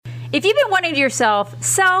If you've been wondering to yourself,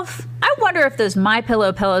 I wonder if those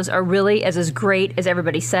MyPillow pillows are really as great as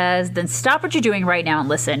everybody says, then stop what you're doing right now and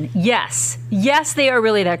listen. Yes, they are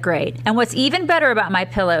really that great. And what's even better about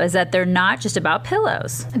MyPillow is that they're not just about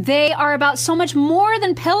pillows. They are about so much more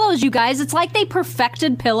than pillows, you guys. It's like they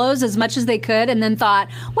perfected pillows as much as they could and then thought,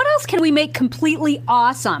 what else can we make completely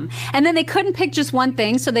awesome? And then they couldn't pick just one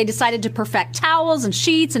thing, so they decided to perfect towels and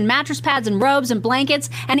sheets and mattress pads and robes and blankets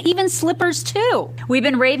and even slippers too. We've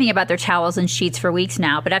been raving about their towels and sheets for weeks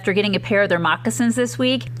now, but after getting a pair of their moccasins this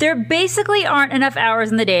week, there basically aren't enough hours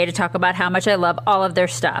in the day to talk about how much I love all of their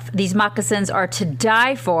stuff. These moccasins are to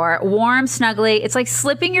die for. Warm, snuggly. It's like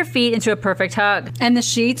slipping your feet into a perfect hug. And the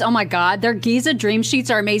sheets, oh my God, their Giza Dream Sheets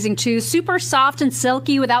are amazing too. Super soft and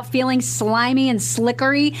silky without feeling slimy and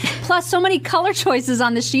slickery. Plus so many color choices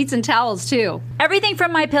on the sheets and towels too. Everything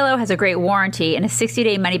from MyPillow has a great warranty and a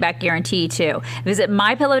 60-day money-back guarantee too. Visit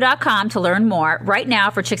MyPillow.com to learn more. Right now,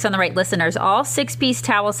 for Chicks on the Right listeners, all 6-piece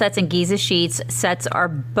towel sets and Giza sheets sets are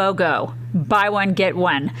BOGO. Buy one, get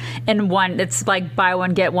one. And one, it's like buy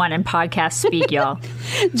one, get one in podcast speak, y'all.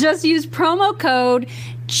 Just use promo code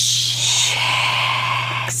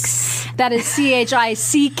that is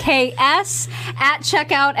CHICKS at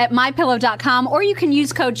checkout at MyPillow.com, or you can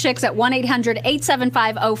use code CHICKS at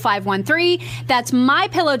 1-800-875-0513. That's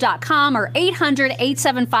MyPillow.com or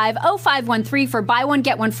 800-875-0513 for buy one,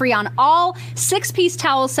 get one free on all 6-piece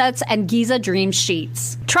towel sets and Giza Dream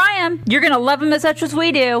Sheets. Try them. You're going to love them as much as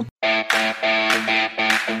we do.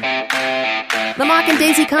 The Mock and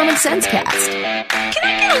Daisy Common Sense Cast. Can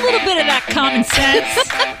I get a little bit of that common sense?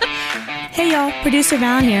 Hey y'all, producer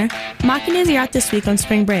Val here. Mock and Daisy are out this week on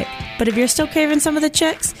spring break, but if you're still craving some of the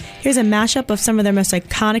Chicks, here's a mashup of some of their most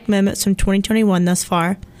iconic moments from 2021 thus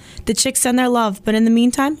far. The Chicks send their love, but in the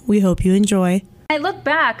meantime, we hope you enjoy. I look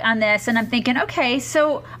back on this and I'm thinking, okay,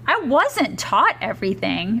 so I wasn't taught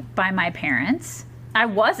everything by my parents. I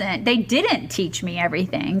wasn't. They didn't teach me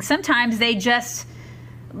everything. Sometimes they just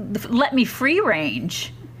let me free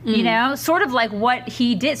range, you know, sort of like what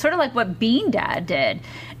he did, sort of like what Bean Dad did.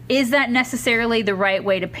 Is that necessarily the right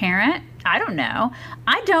way to parent? I don't know.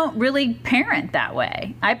 I don't really parent that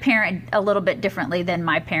way. I parent a little bit differently than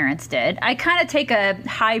my parents did. I kind of take a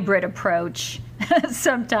hybrid approach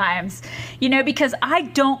sometimes, you know, because I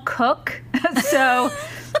don't cook.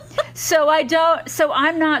 So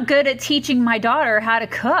I'm not good at teaching my daughter how to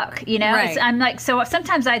cook, you know? Right. I'm like, so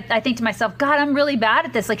sometimes I think to myself, God, I'm really bad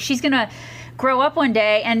at this. Like, she's going to grow up one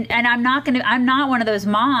day and I'm not one of those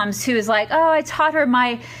moms who is like, oh, I taught her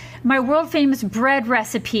my world famous bread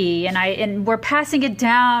recipe and we're passing it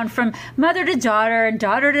down from mother to daughter and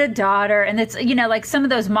daughter to daughter. And it's, you know, like some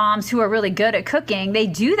of those moms who are really good at cooking, they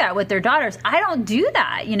do that with their daughters. I don't do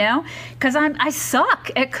that, you know, because I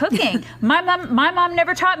suck at cooking. My mom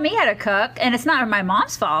never taught me how to cook, and it's not my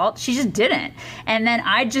mom's fault. She just didn't. And then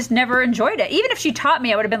I just never enjoyed it. Even if she taught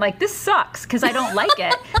me, I would have been like, this sucks because I don't like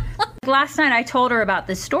it. Last night I told her about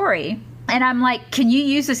this story and I'm like, can you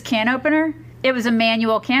use this can opener? It was a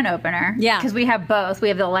manual can opener. Yeah. Because we have both. We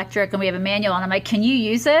have the electric and we have a manual. And I'm like, can you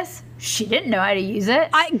use this? She didn't know how to use it.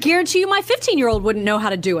 I guarantee you my 15-year-old wouldn't know how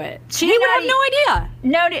to do it. He would have no idea.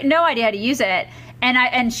 No idea how to use it.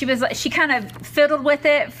 And she was like, she kind of fiddled with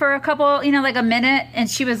it for a couple, you know, like a minute. And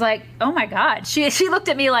she was like, oh my God. She looked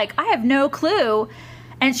at me like, I have no clue.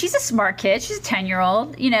 And she's a smart kid. She's a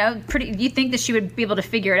 10-year-old, you know, you think that she would be able to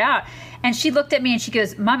figure it out. And she looked at me and she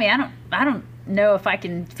goes, Mommy, I don't know if I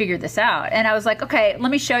can figure this out. And I was like, okay,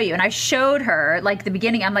 let me show you. And I showed her, like, the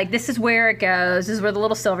beginning. I'm like, this is where it goes. This is where the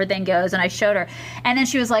little silver thing goes. And I showed her. And then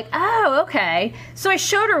she was like, oh, okay. So I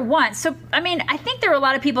showed her once. So, I mean, I think there were a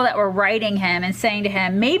lot of people that were writing him and saying to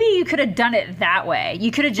him, maybe you could have done it that way.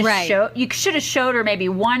 You could have just you should have showed her maybe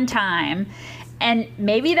one time. And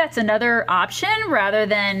maybe that's another option rather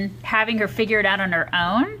than having her figure it out on her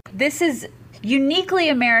own. This is uniquely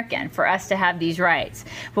American for us to have these rights.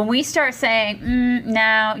 When we start saying,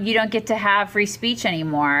 no, you don't get to have free speech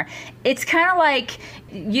anymore, it's kind of like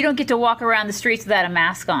you don't get to walk around the streets without a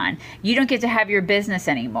mask on. You don't get to have your business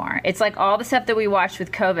anymore. It's like all the stuff that we watched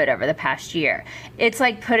with COVID over the past year. It's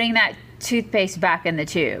like putting that toothpaste back in the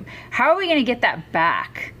tube. How are we going to get that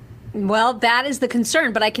back? Well, that is the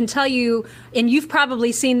concern. But I can tell you, and you've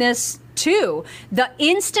probably seen this too, the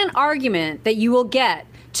instant argument that you will get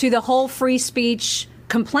to the whole free speech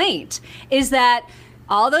complaint is that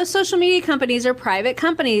All those social media companies are private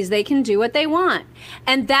companies. They can do what they want.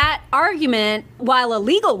 And that argument, while a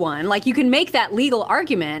legal one, like you can make that legal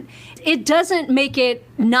argument, it doesn't make it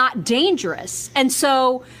not dangerous. And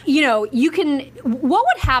so, what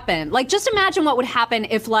would happen? Like, just imagine what would happen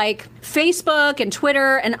if like Facebook and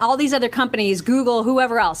Twitter and all these other companies, Google,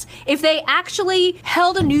 whoever else, if they actually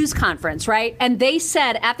held a news conference, right? And they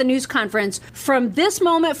said at the news conference, from this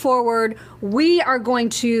moment forward, we are going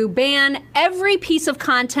to ban every piece of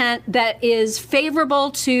content that is favorable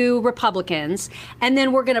to Republicans, and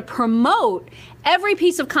then we're going to promote every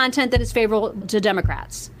piece of content that is favorable to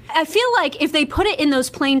Democrats. I feel like if they put it in those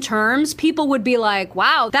plain terms, people would be like,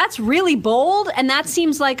 wow, that's really bold. And that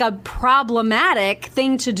seems like a problematic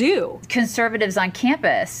thing to do. Conservatives on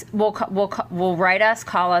campus will write us,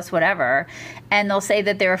 call us, whatever, and they'll say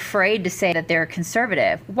that they're afraid to say that they're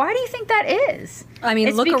conservative. Why do you think that is? I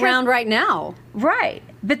mean, look around right now. Right.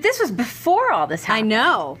 But this was before all this happened. I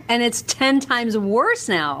know. And it's 10 times worse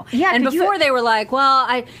now. Yeah. And before they were like, well,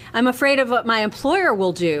 I'm afraid of what my employer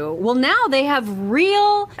will do. Well, now they have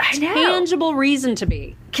real, tangible reason to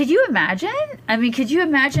be. Could you imagine? I mean, could you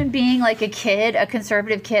imagine being like a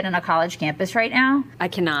conservative kid on a college campus right now? I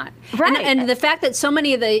cannot. Right. And the fact that so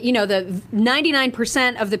many of the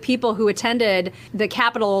 99% of the people who attended the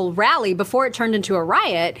Capitol rally before it turned into a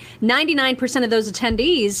riot, 99% of those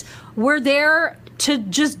attendees were there to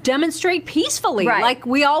just demonstrate peacefully, like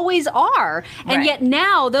we always are. And yet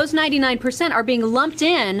now those 99% are being lumped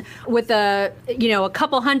in with a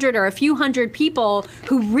couple hundred or a few hundred people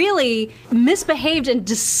who really misbehaved in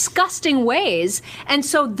disgusting ways. And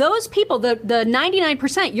so those people, the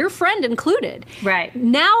 99%, your friend included,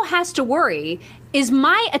 now has to worry, is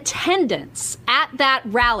my attendance at that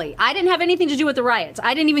rally? I didn't have anything to do with the riots.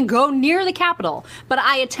 I didn't even go near the Capitol, but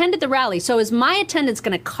I attended the rally. So is my attendance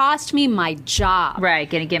going to cost me my job?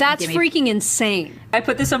 Right. That's freaking insane. I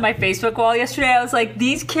put this on my Facebook wall yesterday. I was like,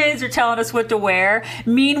 these kids are telling us what to wear.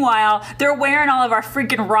 Meanwhile, they're wearing all of our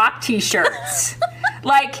freaking rock t-shirts.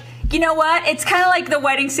 Like, you know what? It's kind of like The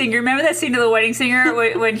Wedding Singer. Remember that scene of The Wedding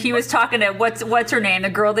Singer when he was talking to what's her name, the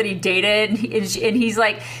girl that he dated, and he's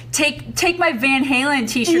like, take my Van Halen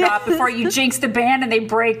t-shirt off before you jinx the band and they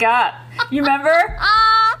break up. You remember?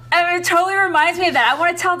 I mean, it totally reminds me of that. I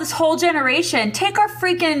want to tell this whole generation, take our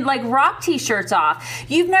freaking like rock t-shirts off.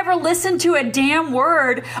 You've never listened to a damn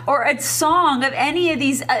word or a song of any of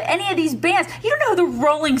these bands. You don't know who the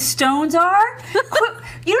Rolling Stones are.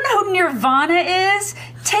 You don't know who Nirvana is.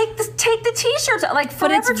 Take the t-shirts like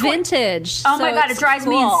but it's 20. Vintage. Oh my god, it drives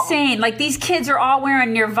me insane. Like these kids are all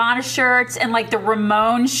wearing Nirvana shirts and like the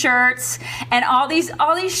Ramones shirts and all these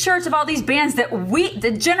shirts of all these bands that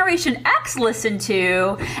the Generation X listened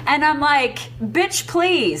to, and I'm like, bitch,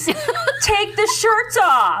 please take the shirts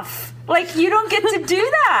off. Like, you don't get to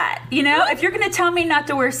do that, If you're going to tell me not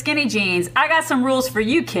to wear skinny jeans, I got some rules for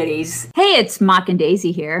you kiddies. Hey, it's Mock and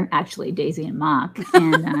Daisy here. Actually, Daisy and Mock.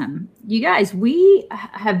 And you guys, we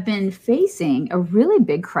have been facing a really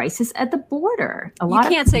big crisis at the border. You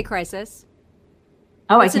can't say crisis.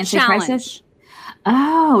 Oh, I can't say crisis?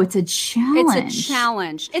 Oh, it's a challenge. It's a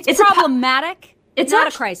challenge. It's problematic. It's not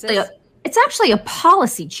a crisis. It's actually a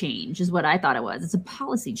policy change is what I thought it was. It's a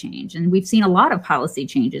policy change. And we've seen a lot of policy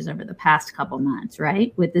changes over the past couple months,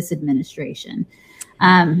 right, with this administration.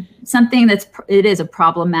 It is a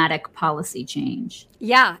problematic policy change.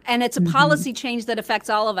 Yeah, and it's a policy change that affects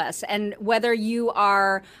all of us. And whether you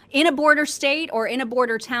are in a border state or in a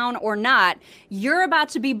border town or not, you're about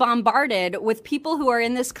to be bombarded with people who are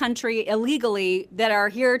in this country illegally that are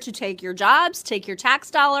here to take your jobs, take your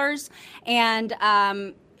tax dollars, and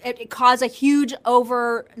it cause a huge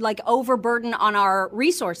overburden on our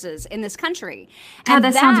resources in this country. And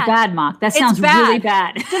that sounds bad, Mock. That sounds really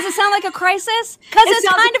bad. Does it sound like a crisis? Because it's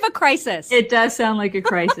kind of a crisis. It does sound like a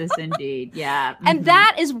crisis indeed. Yeah. And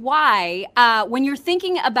that is why when you're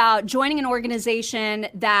thinking about joining an organization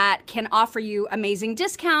that can offer you amazing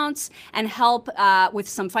discounts and help with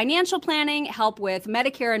some financial planning, help with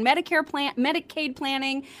Medicare and Medicaid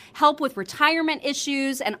planning, help with retirement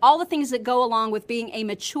issues, and all the things that go along with being a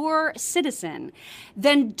mature citizen,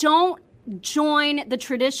 then don't join the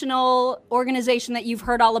traditional organization that you've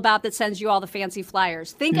heard all about that sends you all the fancy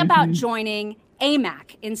flyers. Think about joining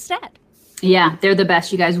AMAC instead. Yeah, they're the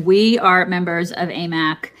best, you guys. We are members of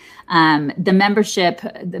AMAC. The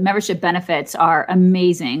membership benefits are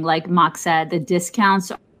amazing. Like Mock said, the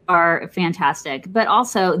discounts are fantastic, but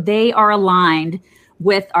also they are aligned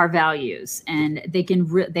with our values, and they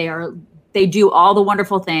do all the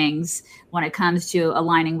wonderful things when it comes to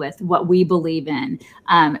aligning with what we believe in.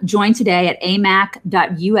 Join today at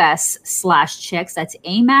amac.us/chicks. That's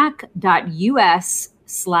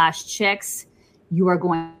amac.us/chicks. you are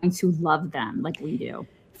going to love them like we do.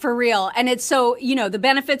 For real. And it's so, the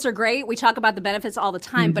benefits are great. We talk about the benefits all the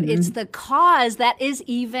time, but it's the cause that is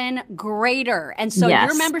even greater. And so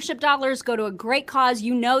your membership dollars go to a great cause.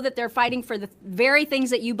 You know that they're fighting for the very things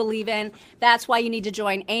that you believe in. That's why you need to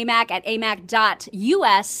join AMAC at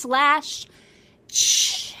amac.us/checks.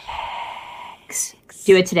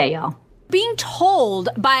 Do it today, y'all. Being told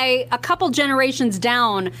by a couple generations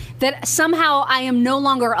down that somehow I am no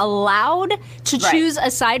longer allowed to choose a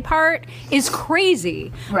side part is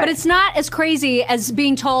crazy. But it's not as crazy as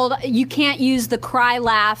being told you can't use the cry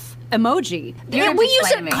laugh emoji. We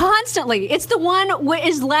use it constantly. It's the one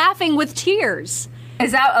is laughing with tears.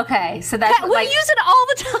 Is that okay? So that's we use it all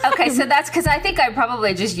the time. Okay, so that's because I think I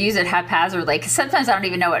probably just use it haphazardly. Because sometimes I don't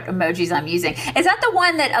even know what emojis I'm using. Is that the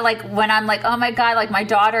one that when I'm like, oh my god, like my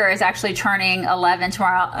daughter is actually turning 11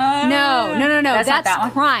 tomorrow? No.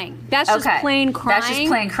 That's crying. That's just plain crying. That's just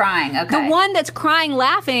plain crying. Okay. The one that's crying,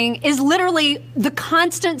 laughing is literally the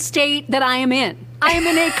constant state that I am in. I am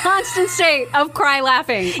in a constant state of cry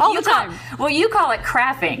laughing all the time. You call it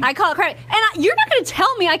crapping. I call it crapping. And you're not going to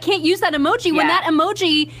tell me I can't use that emoji when that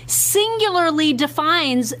emoji singularly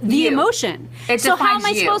defines the emotion. So how am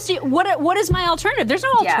I supposed to, what is my alternative? There's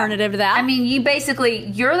no alternative to that. I mean,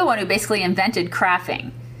 you're the one who basically invented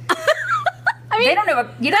crapping. I mean, they don't know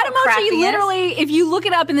what, that emoji literally, if you look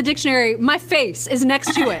it up in the dictionary, my face is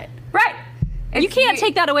next to it. Right. You can't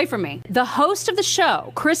take that away from me. The host of the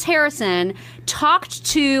show, Chris Harrison,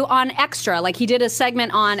 talked on Extra, like he did a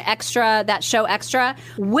segment on Extra, that show Extra,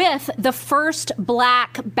 with the first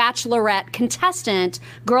Black Bachelorette contestant,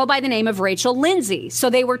 girl by the name of Rachel Lindsay. So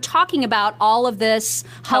they were talking about all of this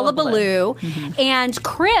hullabaloo, and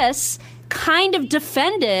Chris kind of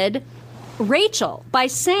defended Rachel by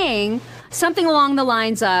saying something along the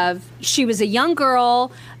lines of, she was a young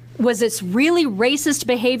girl. Was this really racist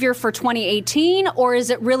behavior for 2018, or is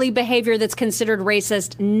it really behavior that's considered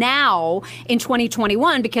racist now in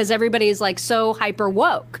 2021 because everybody is like so hyper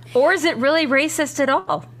woke? Or is it really racist at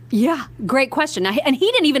all? Yeah, great question. Now, and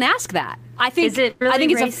he didn't even ask that. I think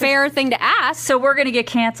it's a fair thing to ask. So we're going to get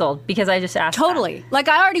canceled because I just asked. Totally. Like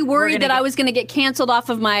I already worried that I was going to get canceled off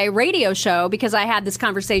of my radio show because I had this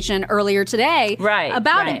conversation earlier today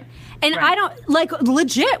about it. And I don't,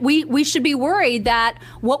 legit, we should be worried that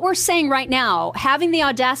what we're saying right now, having the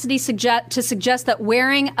audacity to suggest that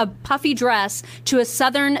wearing a puffy dress to a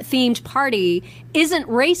Southern-themed party isn't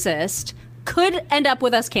racist, could end up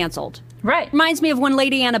with us canceled. Right. Reminds me of when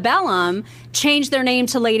Lady Antebellum changed their name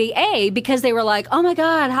to Lady A because they were like, oh my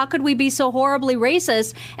God, how could we be so horribly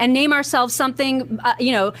racist and name ourselves something,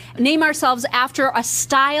 name ourselves after a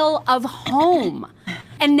style of home.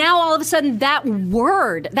 And now all of a sudden that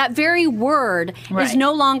very word is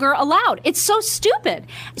no longer allowed. It's so stupid.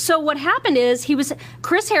 So what happened is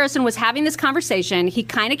Chris Harrison was having this conversation. He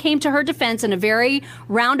kind of came to her defense in a very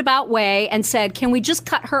roundabout way and said, can we just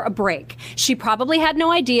cut her a break? She probably had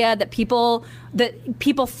no idea that people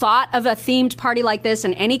thought of a themed party like this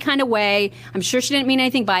in any kind of way. I'm sure she didn't mean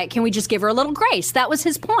anything by it. Can we just give her a little grace? That was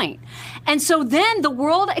his point. And so then the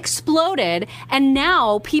world exploded, and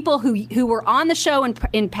now people who were on the show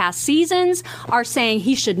in past seasons are saying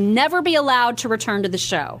he should never be allowed to return to the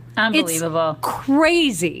show. Unbelievable. It's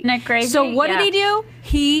crazy. Isn't that crazy? So what did he do?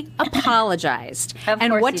 He apologized.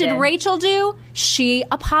 And what did Rachel do? She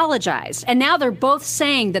apologized. And now they're both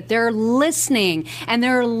saying that they're listening and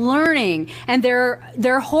they're learning and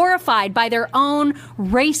they're horrified by their own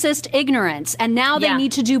racist ignorance. And now they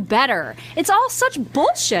need to do better. It's all such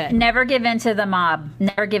bullshit. Never give in to the mob.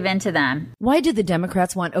 Never give in to them. Why do the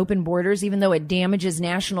Democrats want open borders even though it damages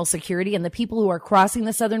national security and the people who are crossing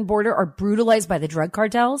the southern border are brutalized by the drug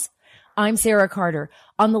cartels? I'm Sarah Carter.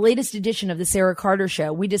 On the latest edition of the Sarah Carter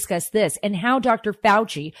Show, we discuss this and how Dr.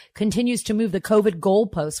 Fauci continues to move the COVID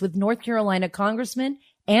goalposts with North Carolina Congressman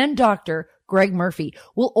and Dr. Greg Murphy.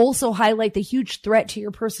 We'll also highlight the huge threat to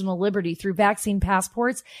your personal liberty through vaccine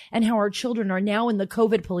passports and how our children are now in the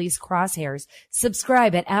COVID police crosshairs.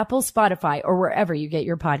 Subscribe at Apple, Spotify, or wherever you get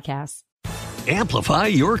your podcasts. Amplify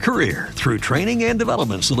your career through training and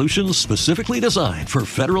development solutions specifically designed for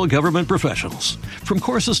federal government professionals. From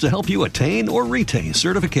courses to help you attain or retain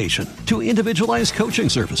certification, to individualized coaching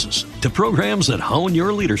services, to programs that hone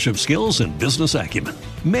your leadership skills and business acumen,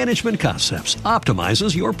 Management Concepts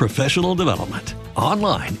optimizes your professional development.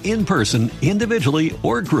 Online, in person, individually,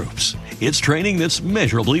 or groups, it's training that's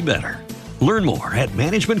measurably better. Learn more at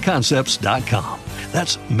managementconcepts.com.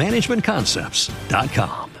 That's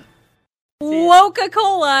managementconcepts.com.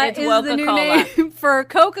 Woca-Cola is the new name for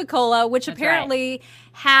Coca-Cola, which apparently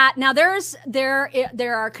had. Now there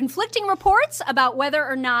are conflicting reports about whether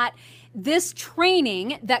or not this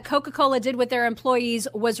training that Coca-Cola did with their employees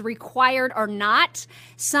was required or not.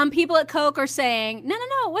 Some people at Coke are saying, no,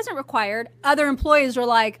 it wasn't required. Other employees are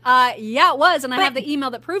like, yeah, it was, and I have the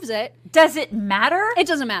email that proves it. Does it matter? It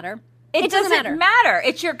doesn't matter. It doesn't matter.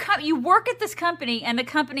 It's your you work at this company, and the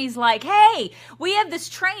company's like, hey, we have this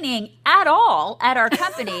training at our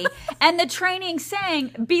company, and the training's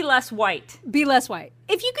saying, be less white. Be less white.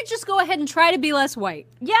 If you could just go ahead and try to be less white.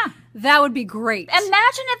 Yeah. That would be great.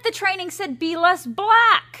 Imagine if the training said, be less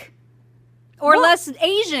black. Or less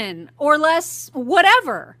Asian, or less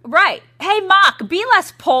whatever. Right. Hey, Mock, be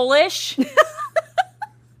less Polish.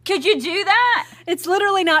 Could you do that? It's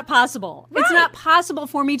literally not possible. Right. It's not possible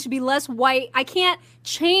for me to be less white. I can't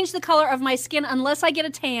change the color of my skin unless I get a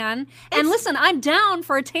tan. And listen, I'm down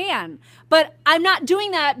for a tan. But I'm not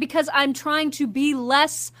doing that because I'm trying to be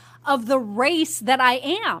less of the race that I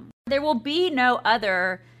am. There will be no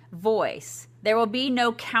other voice. There will be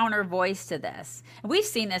no counter voice to this. We've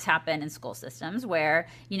seen this happen in school systems where,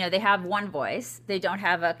 they have one voice, they don't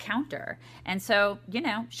have a counter. And so,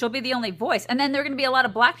 she'll be the only voice. And then there are going to be a lot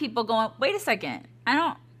of black people going, wait a second, I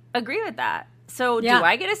don't agree with that. So do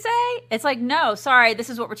I get a say? It's like, no, sorry,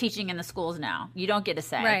 this is what we're teaching in the schools now. You don't get a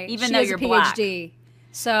say, right. Even though you're black. PhD.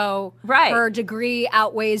 So her degree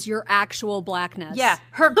outweighs your actual blackness. Yeah,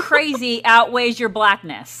 her crazy outweighs your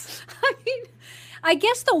blackness. I mean, I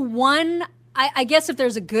guess the one... I guess if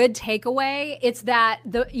there's a good takeaway, it's that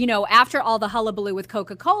after all the hullabaloo with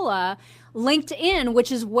Coca-Cola, LinkedIn,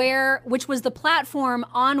 which was the platform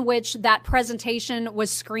on which that presentation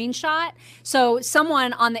was screenshot. So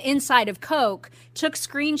someone on the inside of Coke took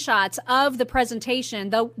screenshots of the presentation,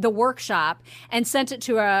 the workshop, and sent it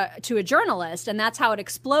to a journalist, and that's how it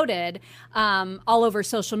exploded all over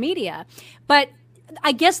social media. But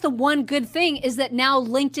I guess the one good thing is that now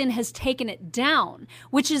LinkedIn has taken it down,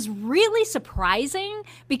 which is really surprising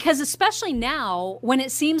because especially now when it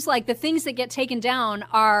seems like the things that get taken down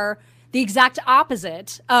are the exact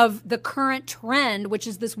opposite of the current trend, which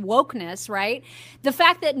is this wokeness, right? The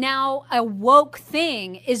fact that now a woke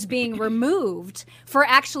thing is being removed for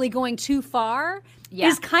actually going too far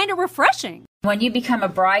is kind of refreshing. When you become a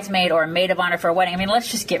bridesmaid or a maid of honor for a wedding, let's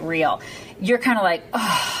just get real. You're kind of like,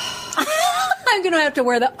 oh. I'm going to have to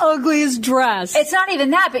wear the ugliest dress. It's not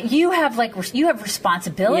even that, but you have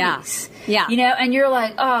responsibilities. Yeah. And you're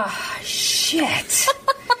like, oh, shit.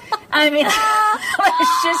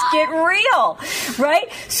 Let's just get real, right?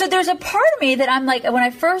 So there's a part of me that I'm like, when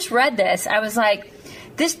I first read this, I was like,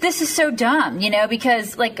 this is so dumb,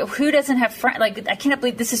 because who doesn't have friends? I can't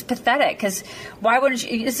believe this is pathetic because why wouldn't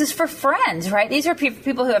you? This is for friends, right? These are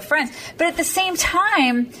people who have friends. But at the same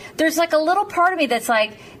time, there's a little part of me that's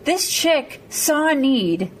like, this chick saw a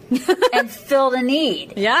need and filled a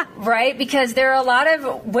need. Yeah. Right? Because there are a lot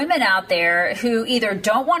of women out there who either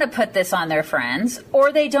don't want to put this on their friends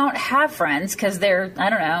or they don't have friends because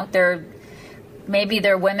maybe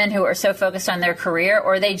they're women who are so focused on their career,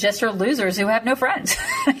 or they just are losers who have no friends.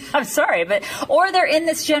 I'm sorry, or they're in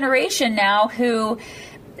this generation now who,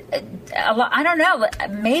 I don't know,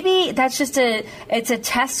 maybe that's it's a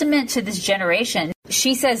testament to this generation.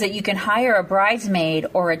 She says that you can hire a bridesmaid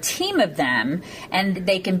or a team of them, and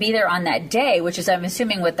they can be there on that day, which is, I'm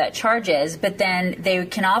assuming, what that charge is. But then they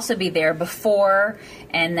can also be there before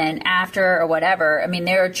and then after or whatever.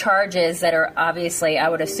 There are charges that are obviously, I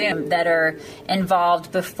would assume, that are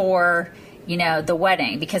involved before, the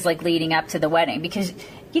wedding, because leading up to the wedding. Because,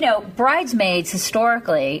 bridesmaids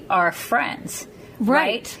historically are friends.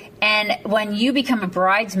 Right. And when you become a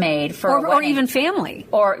bridesmaid for a wedding, or even family,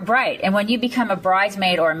 and when you become a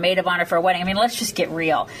bridesmaid or a maid of honor for a wedding, let's just get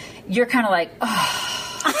real. You're kind of like,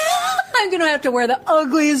 oh, I'm going to have to wear the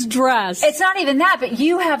ugliest dress. It's not even that, but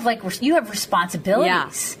you have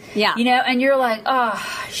responsibilities. Yeah. And you're like,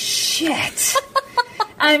 oh shit.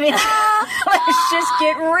 Let's just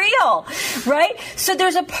get real, right? So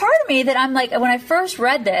there's a part of me that I'm like, when I first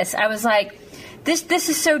read this, I was like, This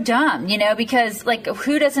is so dumb, because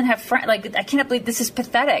who doesn't have friends? I can't believe this is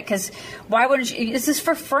pathetic because why wouldn't you? This is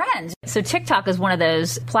for friends. So TikTok is one of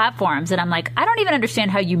those platforms, and I'm like, I don't even understand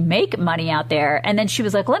how you make money out there. And then she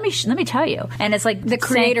was like, let me tell you. And it's like the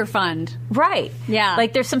creator fund, right? Yeah,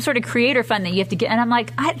 there's some sort of creator fund that you have to get. And I'm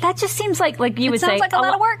like, that just seems like you would say, sounds like a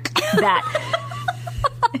lot of work.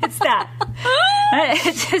 It's that.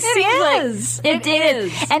 It just seems like it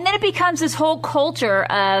is. And then it becomes this whole culture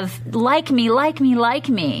of like me. I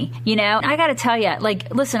got to tell you,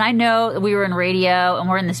 listen, I know we were in radio and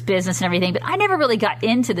we're in this business and everything, but I never really got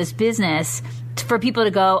into this business for people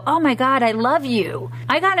to go, oh my God, I love you.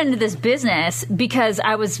 I got into this business because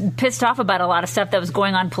I was pissed off about a lot of stuff that was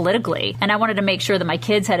going on politically. And I wanted to make sure that my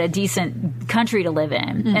kids had a decent country to live in.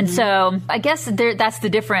 Mm-hmm. And so I guess that's the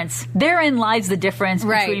difference. Therein lies the difference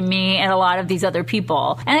between me and a lot of these other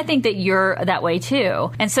people. And I think that you're that way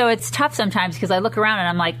too. And so it's tough sometimes because I look around and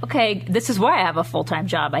I'm like, okay, this is why I have a full-time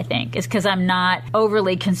job, I think, is because I'm not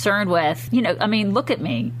overly concerned with, I mean, look at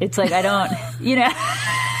me. It's like I don't,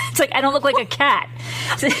 it's like I don't look like a cat.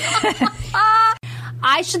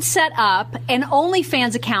 I should set up an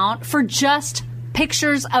OnlyFans account for just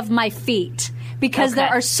pictures of my feet. Because there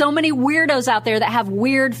are so many weirdos out there that have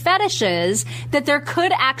weird fetishes that there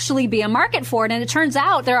could actually be a market for it. And it turns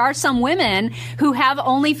out there are some women who have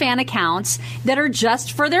OnlyFans accounts that are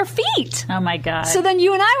just for their feet. Oh, my God. So then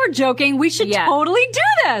you and I were joking, we should totally do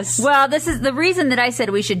this. Well, this is the reason that I said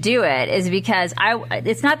we should do it is because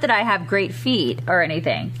it's not that I have great feet or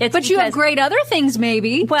anything. But you have great other things,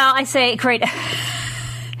 maybe. Well, I say great...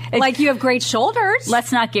 Like you have great shoulders.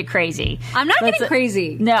 Let's not get crazy. I'm not getting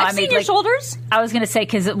crazy. No, I've seen your shoulders. I was going to say,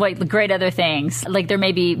 because great other things. Like there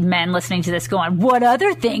may be men listening to this going, what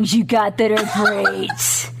other things you got that are great?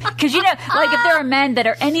 Because, like if there are men that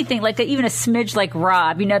are anything, like even a smidge like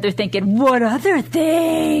Rob, they're thinking, what other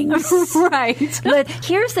things? Right. But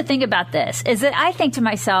here's the thing about this, is that I think to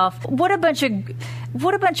myself, what a bunch of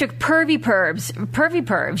pervy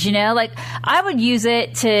pervs, like I would use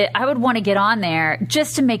it I would want to get on there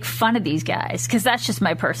just to make fun of these guys because that's just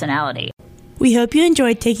my personality. We hope you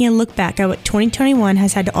enjoyed taking a look back at what 2021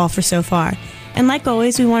 has had to offer so far. And like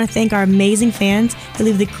always, we want to thank our amazing fans who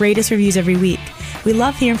leave the greatest reviews every week. We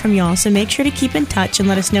love hearing from y'all, so make sure to keep in touch and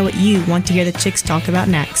let us know what you want to hear the chicks talk about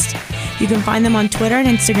next. You can find them on Twitter and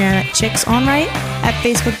Instagram at chicksonright, at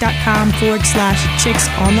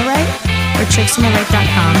facebook.com/chicksontheright, or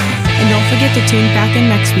chicksontheright.com. And don't forget to tune back in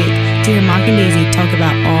next week to hear Mark and Daisy talk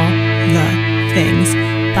about all the things.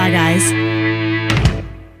 Bye, guys.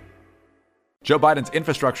 Joe Biden's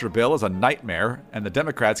infrastructure bill is a nightmare, and the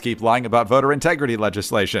Democrats keep lying about voter integrity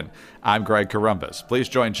legislation. I'm Greg Corombos. Please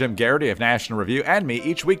join Jim Garrity of National Review and me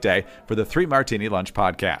each weekday for the 3 Martini Lunch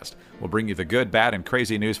podcast. We'll bring you the good, bad, and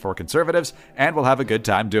crazy news for conservatives, and we'll have a good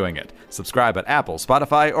time doing it. Subscribe at Apple,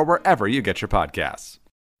 Spotify, or wherever you get your podcasts.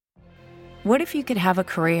 What if you could have a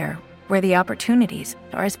career where the opportunities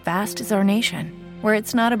are as vast as our nation, where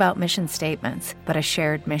it's not about mission statements, but a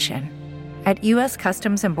shared mission? At U.S.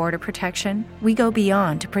 Customs and Border Protection, we go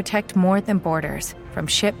beyond to protect more than borders. From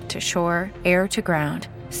ship to shore, air to ground,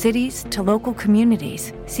 cities to local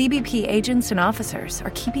communities, CBP agents and officers are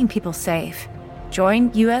keeping people safe.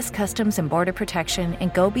 Join U.S. Customs and Border Protection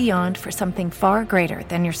and go beyond for something far greater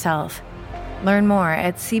than yourself. Learn more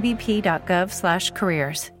at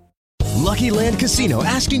cbp.gov/careers. Lucky Land Casino,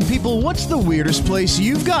 asking people, what's the weirdest place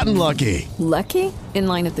you've gotten lucky? Lucky? In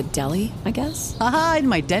line at the deli, I guess? Aha, in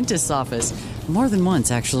my dentist's office. More than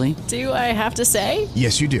once, actually. Do I have to say?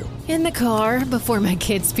 Yes, you do. In the car before my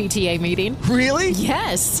kids' PTA meeting. Really?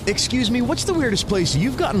 Yes. Excuse me, what's the weirdest place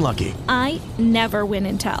you've gotten lucky? I never win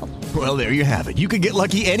and tell. Well, there you have it. You can get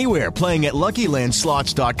lucky anywhere, playing at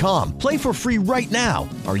LuckyLandSlots.com. Play for free right now.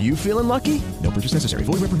 Are you feeling lucky? No purchase necessary.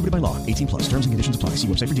 Void where prohibited by law. 18+. Terms and conditions apply. See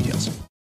website for details.